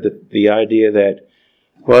 promoted the idea that,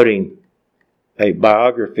 quoting a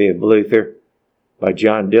biography of Luther by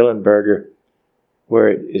John Dillenberger, where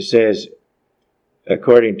it says,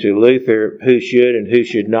 according to Luther, who should and who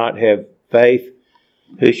should not have faith,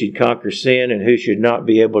 who should conquer sin and who should not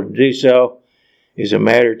be able to do so, is a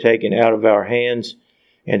matter taken out of our hands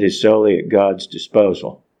and is solely at God's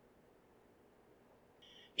disposal.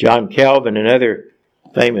 John Calvin, another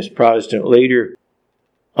famous Protestant leader,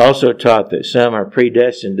 also taught that some are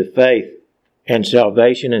predestined to faith and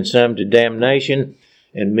salvation and some to damnation,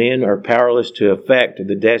 and men are powerless to affect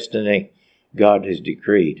the destiny God has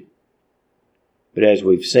decreed. But as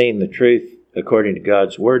we've seen, the truth, according to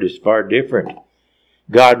God's Word, is far different.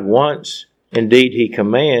 God wants, indeed He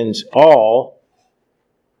commands all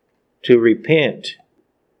to repent.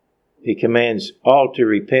 He commands all to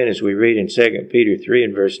repent, as we read in 2 Peter 3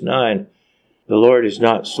 and verse 9. The Lord is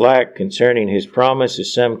not slack concerning His promise,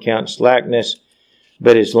 as some count slackness,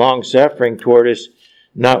 but is long-suffering toward us,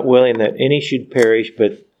 not willing that any should perish,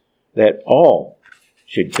 but that all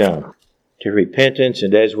should come to repentance.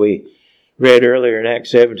 And as we read earlier in Acts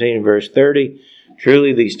 17 verse 30,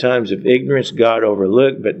 truly these times of ignorance God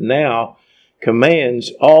overlooked, but now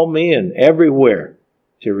commands all men everywhere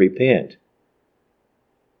to repent.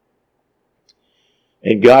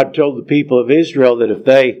 And God told the people of Israel that if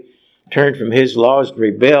they turned from His laws and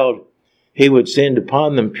rebelled, He would send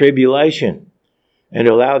upon them tribulation and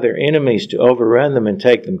allow their enemies to overrun them and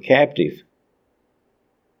take them captive.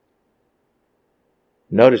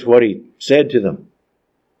 Notice what He said to them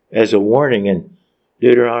as a warning in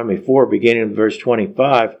Deuteronomy 4, beginning with verse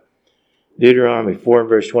 25. Deuteronomy 4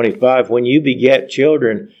 verse 25, when you beget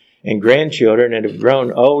children and grandchildren and have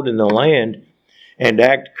grown old in the land and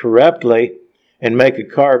act corruptly and make a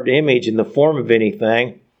carved image in the form of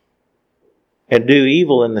anything and do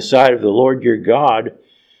evil in the sight of the Lord your God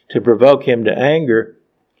to provoke Him to anger,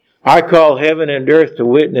 I call heaven and earth to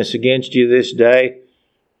witness against you this day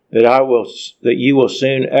that you will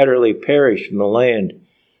soon utterly perish from the land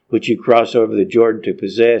which you cross over the Jordan to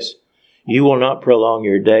possess. You will not prolong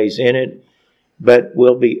your days in it, but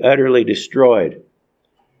will be utterly destroyed.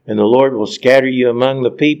 And the Lord will scatter you among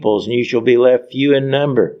the peoples, and you shall be left few in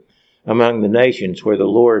number among the nations where the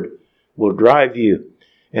Lord will drive you.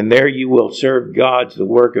 And there you will serve gods, the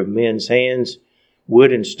work of men's hands,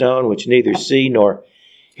 wood and stone, which neither see nor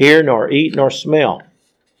hear nor eat nor smell.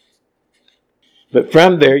 But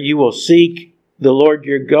from there you will seek the Lord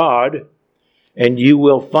your God, and you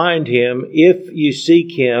will find Him if you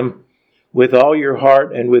seek Him with all your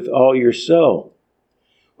heart and with all your soul.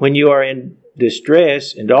 When you are in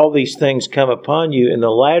distress and all these things come upon you in the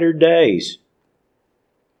latter days,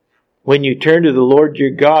 when you turn to the Lord your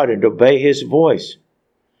God and obey His voice.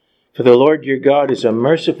 For the Lord your God is a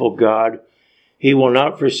merciful God. He will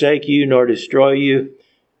not forsake you nor destroy you,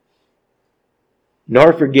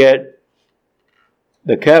 nor forget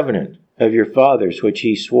the covenant of your fathers which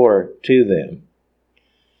He swore to them.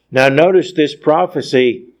 Now notice this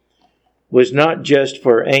prophecy was not just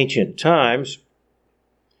for ancient times,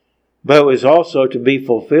 but was also to be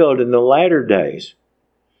fulfilled in the latter days.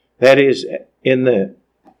 That is, in the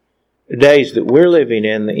days that we're living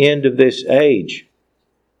in, the end of this age,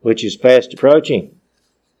 which is fast approaching.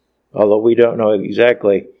 Although we don't know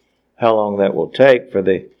exactly how long that will take for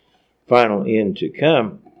the final end to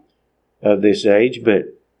come of this age,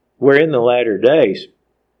 but we're in the latter days.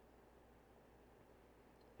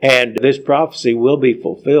 And this prophecy will be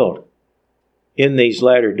fulfilled in these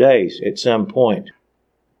latter days at some point.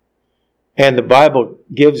 And the Bible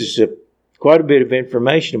gives us quite a bit of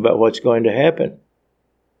information about what's going to happen.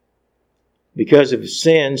 Because of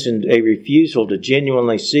sins and a refusal to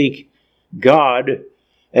genuinely seek God,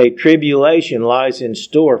 a tribulation lies in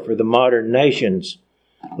store for the modern nations,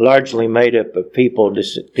 largely made up of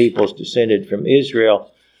peoples descended from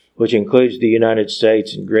Israel, which includes the United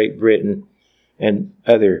States and Great Britain and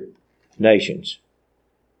other nations.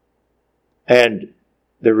 And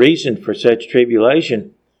the reason for such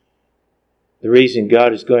tribulation, the reason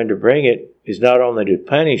God is going to bring it, is not only to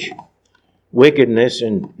punish wickedness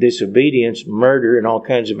and disobedience, murder, and all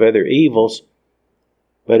kinds of other evils,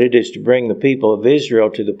 but it is to bring the people of Israel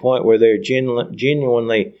to the point where they're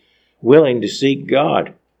genuinely willing to seek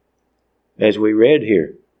God. As we read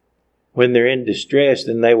here, when they're in distress,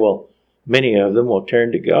 then many of them will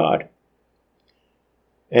turn to God.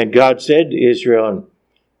 And God said to Israel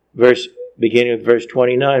beginning with verse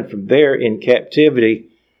 29, from there in captivity,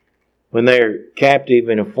 when they are captive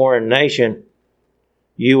in a foreign nation,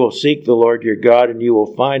 you will seek the Lord your God, and you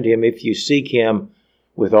will find him if you seek him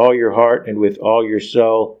with all your heart and with all your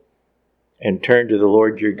soul, and turn to the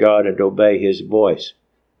Lord your God and obey his voice.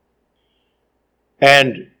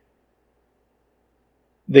 And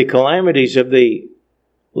the calamities of the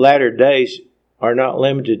latter days are not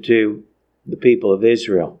limited to the people of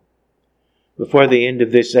Israel. Before the end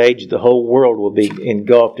of this age, the whole world will be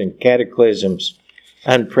engulfed in cataclysms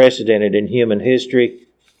unprecedented in human history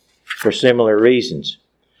for similar reasons,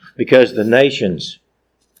 because the nations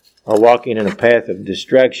are walking in a path of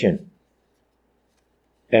destruction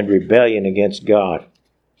and rebellion against God.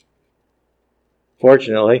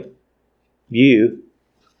 Fortunately, you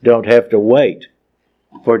don't have to wait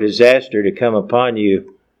for disaster to come upon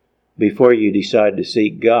you before you decide to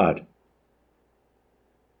seek God.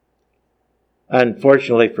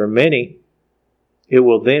 Unfortunately for many, it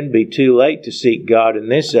will then be too late to seek God in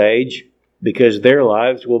this age because their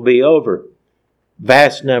lives will be over.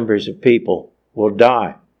 Vast numbers of people will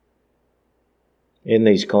die in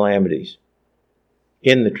these calamities,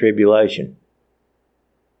 in the tribulation.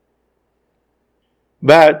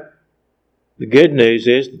 But the good news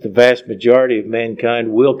is that the vast majority of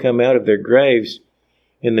mankind will come out of their graves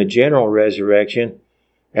in the general resurrection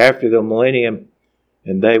after the millennium,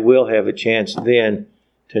 and they will have a chance then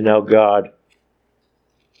to know God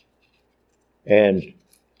and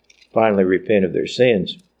finally repent of their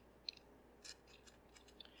sins.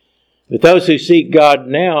 But those who seek God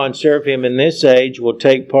now and serve him in this age will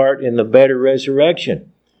take part in the better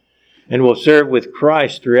resurrection and will serve with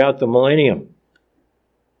Christ throughout the millennium.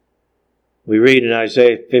 We read in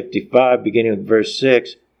Isaiah 55, beginning with verse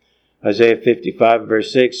 6, Isaiah 55,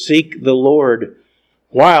 verse 6, seek the Lord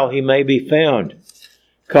while he may be found.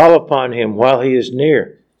 Call upon him while he is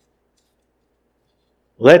near.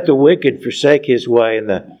 Let the wicked forsake his way and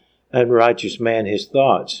the unrighteous man his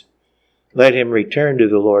thoughts. Let him return to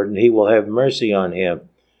the Lord, and he will have mercy on him,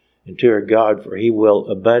 and to our God, for he will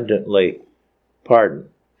abundantly pardon.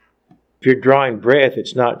 If you're drawing breath,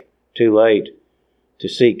 it's not too late to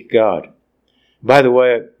seek God. By the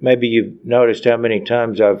way, maybe you've noticed how many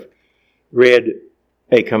times I've read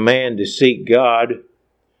a command to seek God.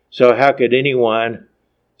 So how could anyone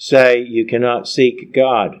say you cannot seek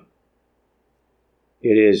God?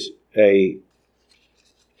 It is a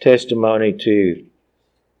testimony to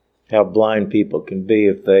how blind people can be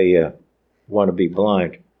if they want to be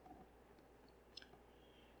blind.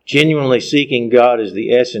 Genuinely seeking God is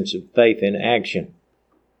the essence of faith in action.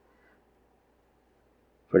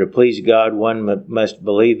 For to please God, one must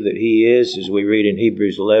believe that he is, as we read in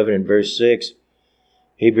Hebrews 11 and verse 6.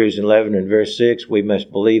 Hebrews 11 and verse 6, we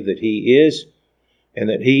must believe that he is, and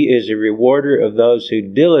that he is a rewarder of those who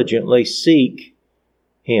diligently seek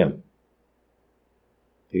him.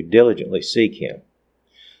 Who diligently seek him.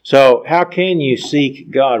 So how can you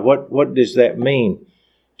seek God? What does that mean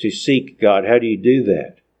to seek God? How do you do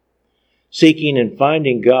that? Seeking and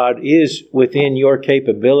finding God is within your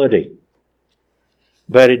capability.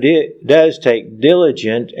 But it does take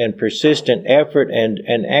diligent and persistent effort and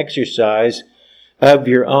an exercise of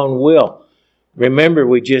your own will. Remember,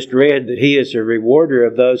 we just read that he is a rewarder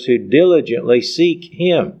of those who diligently seek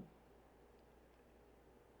him.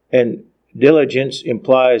 And diligence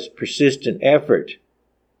implies persistent effort.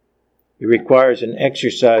 It requires an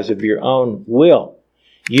exercise of your own will.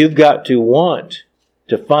 You've got to want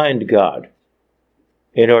to find God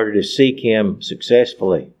in order to seek Him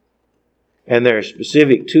successfully. And there are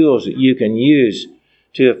specific tools that you can use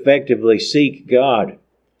to effectively seek God.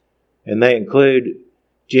 And they include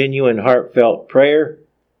genuine heartfelt prayer,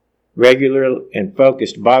 regular and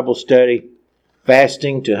focused Bible study,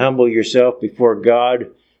 fasting to humble yourself before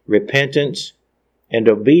God, repentance, and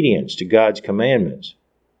obedience to God's commandments.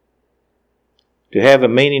 To have a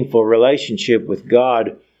meaningful relationship with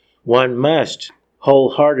God, one must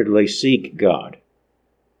wholeheartedly seek God.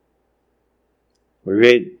 We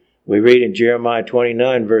read in Jeremiah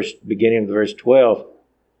 29, beginning with verse 12,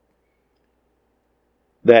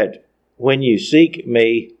 that when you seek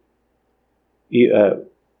me,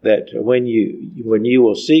 when you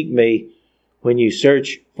will seek me, when you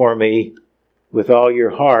search for me with all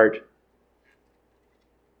your heart,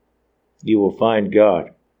 you will find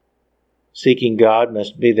God. Seeking God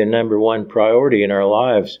must be the number one priority in our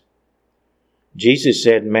lives. Jesus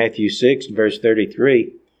said in Matthew 6, verse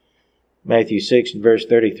 33,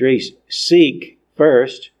 seek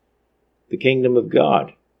first the kingdom of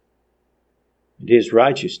God and His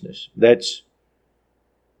righteousness. That's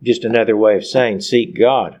just another way of saying seek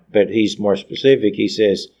God, but He's more specific. He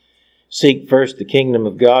says, seek first the kingdom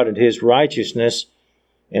of God and His righteousness,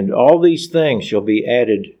 and all these things shall be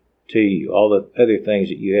added to you, all the other things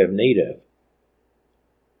that you have need of.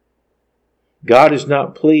 God is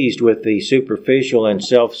not pleased with the superficial and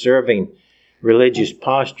self-serving religious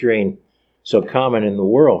posturing so common in the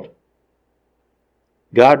world.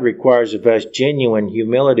 God requires of us genuine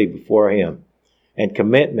humility before Him and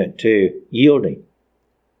commitment to yielding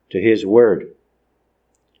to His Word.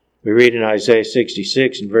 We read in Isaiah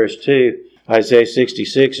 66 and verse 2,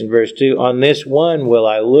 on this one will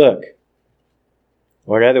I look.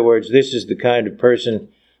 Or in other words, this is the kind of person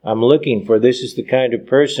I'm looking for. This is the kind of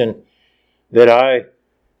person that I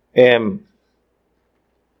am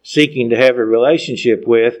seeking to have a relationship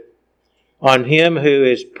with. On him who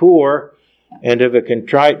is poor and of a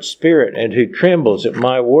contrite spirit and who trembles at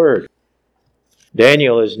my word.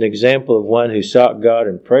 Daniel is an example of one who sought God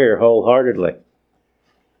in prayer wholeheartedly.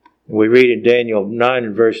 We read in Daniel 9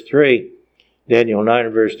 and verse 3,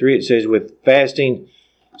 it says, with fasting,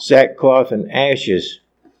 sackcloth, and ashes,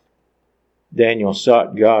 Daniel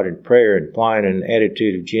sought God in prayer, implying an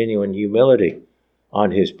attitude of genuine humility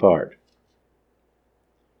on his part.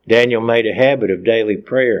 Daniel made a habit of daily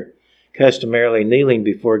prayer, customarily kneeling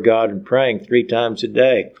before God and praying 3 times a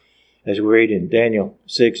day, as we read in Daniel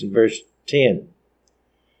 6 and verse 10.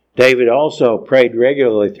 David also prayed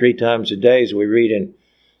regularly 3 times a day, as we read in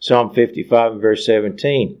Psalm 55 and verse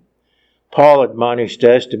 17. Paul admonished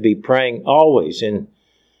us to be praying always in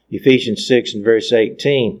Ephesians 6 and verse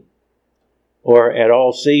 18, or at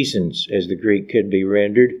all seasons, as the Greek could be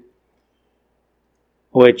rendered,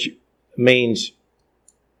 which means,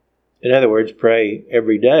 in other words, pray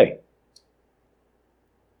every day.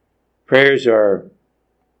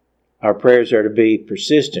 Our prayers are to be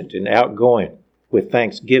persistent and outgoing with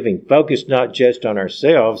thanksgiving, focused not just on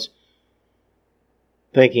ourselves,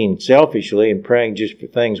 thinking selfishly and praying just for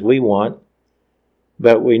things we want,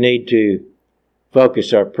 but we need to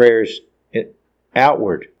focus our prayers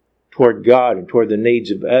outward toward God and toward the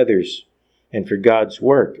needs of others and for God's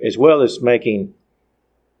work, as well as making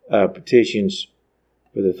petitions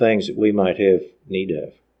for the things that we might have need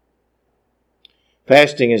of.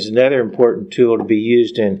 Fasting is another important tool to be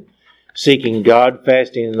used in seeking God.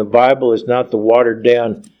 Fasting in the Bible is not the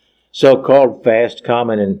watered-down so-called fast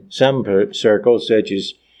common in some circles, such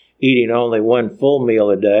as eating only 1 full meal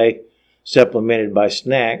a day, supplemented by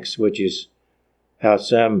snacks, which is how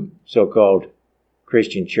some so-called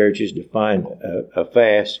Christian churches define a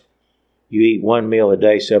fast. You eat 1 meal a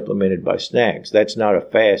day supplemented by snacks. That's not a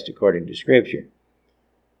fast according to Scripture.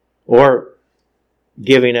 Or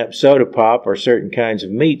giving up soda pop or certain kinds of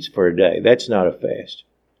meats for a day. That's not a fast.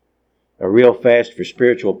 A real fast for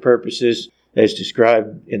spiritual purposes, as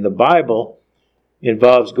described in the Bible,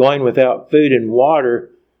 involves going without food and water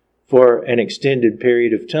for an extended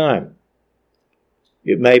period of time.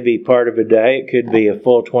 It may be part of a day. It could be a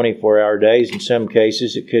full 24-hour days. In some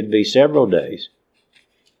cases, it could be several days.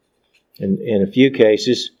 In a few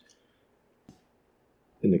cases,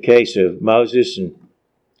 in the case of Moses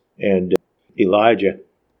and Elijah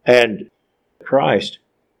and Christ,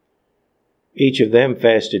 each of them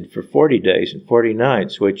fasted for 40 days and 40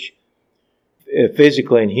 nights, which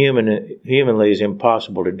physically and humanly is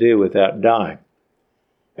impossible to do without dying.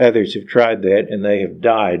 Others have tried that and they have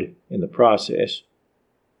died in the process.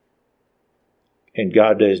 And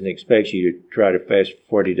God doesn't expect you to try to fast for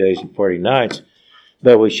 40 days and 40 nights.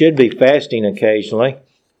 But we should be fasting occasionally,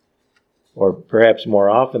 or perhaps more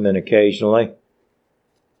often than occasionally,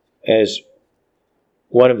 as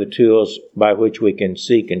one of the tools by which we can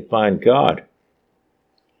seek and find God.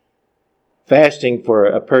 Fasting for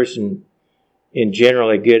a person in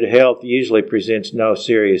generally good health usually presents no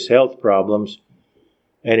serious health problems,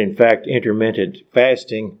 and in fact, intermittent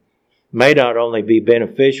fasting may not only be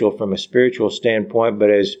beneficial from a spiritual standpoint, but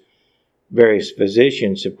as various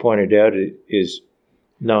physicians have pointed out, it is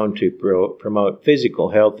known to promote physical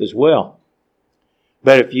health as well.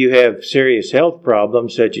 But if you have serious health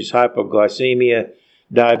problems such as hypoglycemia,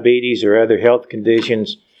 diabetes, or other health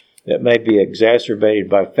conditions that may be exacerbated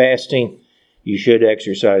by fasting, you should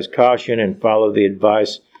exercise caution and follow the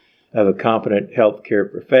advice of a competent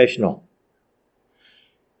healthcare professional.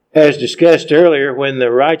 As discussed earlier, when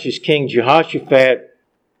the righteous King Jehoshaphat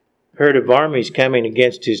heard of armies coming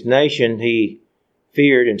against his nation, he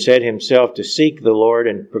feared and set himself to seek the Lord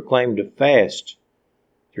and proclaimed a fast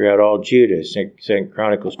throughout all Judah. 2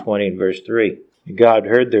 Chronicles 20 and verse 3. God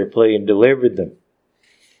heard their plea and delivered them.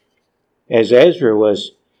 As Ezra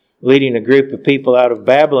was leading a group of people out of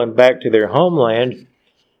Babylon back to their homeland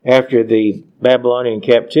after the Babylonian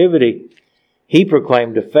captivity, he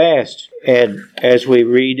proclaimed a fast. And as we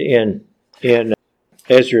read in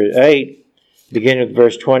Ezra 8, beginning with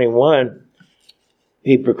verse 21,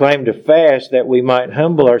 he proclaimed a fast that we might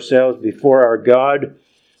humble ourselves before our God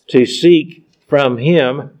to seek from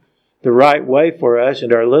him the right way for us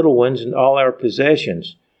and our little ones and all our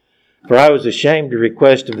possessions. For I was ashamed to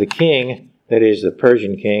request of the king, that is the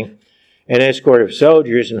Persian king, an escort of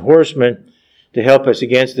soldiers and horsemen to help us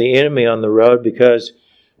against the enemy on the road, because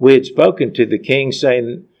we had spoken to the king,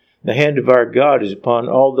 saying, the hand of our God is upon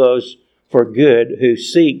all those for good who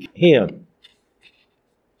seek him.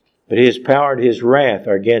 But his power and his wrath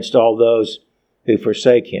are against all those who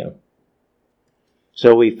forsake him.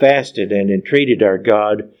 So we fasted and entreated our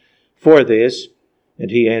God for this, and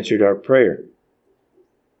he answered our prayer.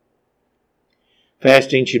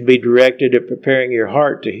 Fasting should be directed at preparing your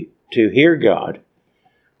heart to hear God,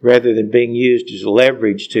 rather than being used as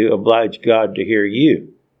leverage to oblige God to hear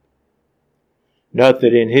you. Note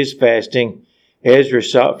that in his fasting, Ezra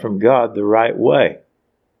sought from God the right way.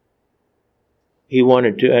 He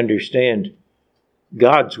wanted to understand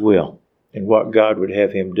God's will and what God would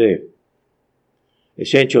have him do.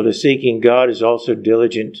 Essential to seeking God is also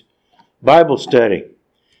diligent Bible study.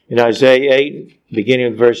 In Isaiah 8,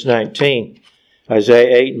 beginning with verse 19,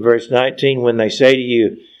 Isaiah 8 and verse 19, when they say to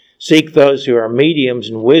you, seek those who are mediums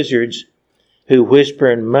and wizards who whisper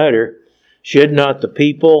and mutter, should not the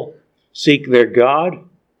people seek their God?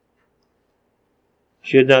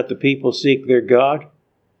 Should not the people seek their God?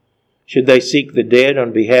 Should they seek the dead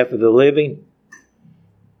on behalf of the living?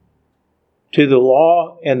 To the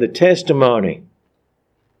law and the testimony.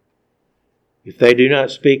 If they do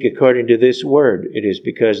not speak according to this word, it is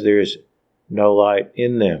because there is no light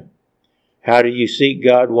in them. How do you seek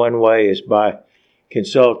God? One way is by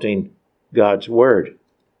consulting God's word.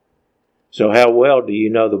 So how well do you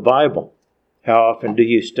know the Bible? How often do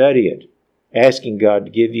you study it? Asking God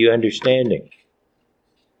to give you understanding.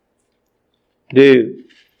 Do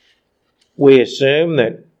we assume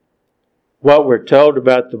that what we're told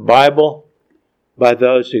about the Bible by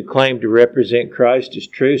those who claim to represent Christ is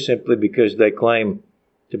true simply because they claim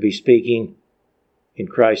to be speaking in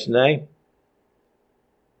Christ's name?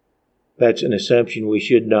 That's an assumption we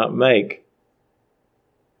should not make.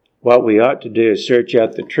 What we ought to do is search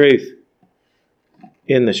out the truth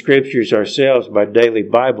in the Scriptures ourselves by daily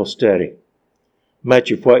Bible study.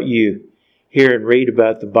 Much of what you hear and read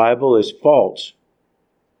about the Bible is false.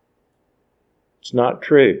 It's not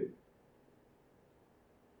true.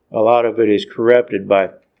 A lot of it is corrupted by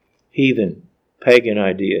heathen, pagan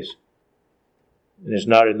ideas. And it's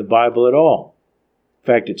not in the Bible at all.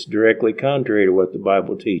 In fact, it's directly contrary to what the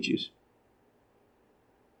Bible teaches.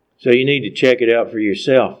 So you need to check it out for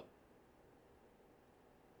yourself.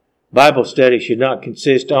 Bible study should not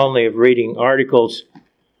consist only of reading articles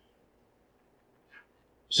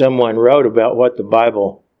someone wrote about what the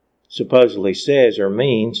Bible supposedly says or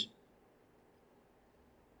means.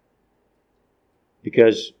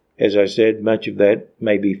 Because, as I said, much of that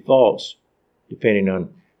may be false, depending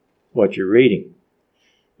on what you're reading.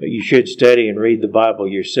 But you should study and read the Bible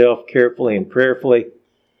yourself carefully and prayerfully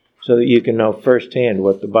so that you can know firsthand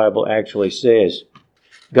what the Bible actually says.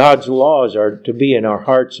 God's laws are to be in our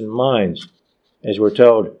hearts and minds, as we're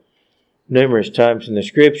told numerous times in the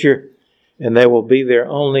Scripture, and they will be there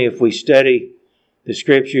only if we study the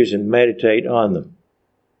Scriptures and meditate on them.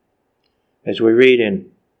 As we read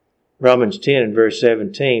in Romans 10 and verse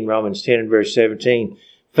 17,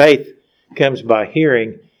 faith comes by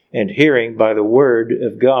hearing, and hearing by the word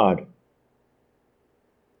of God.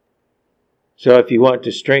 So if you want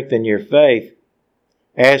to strengthen your faith,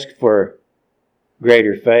 ask for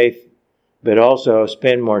greater faith, but also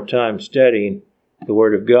spend more time studying the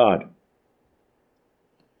Word of God.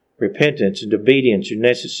 Repentance and obedience are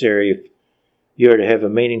necessary if you are to have a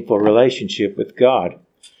meaningful relationship with God.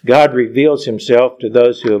 God reveals Himself to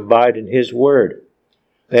those who abide in His Word,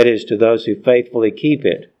 that is, to those who faithfully keep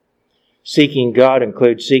it. Seeking God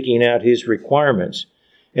includes seeking out His requirements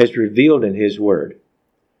as revealed in His Word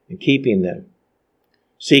and keeping them.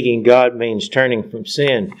 Seeking God means turning from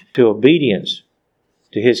sin to obedience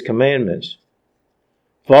to His commandments.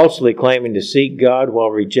 Falsely claiming to seek God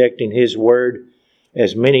while rejecting His Word,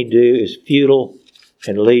 as many do, is futile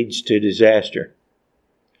and leads to disaster.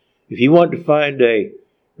 If you want to find a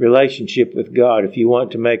relationship with God, if you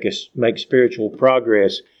want to make spiritual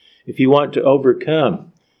progress, if you want to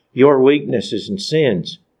overcome your weaknesses and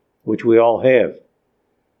sins, which we all have,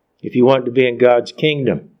 if you want to be in God's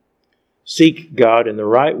kingdom, seek God in the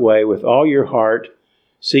right way with all your heart,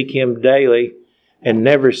 seek Him daily, and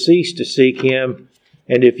never cease to seek Him.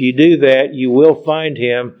 And if you do that, you will find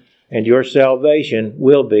Him, and your salvation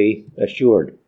will be assured.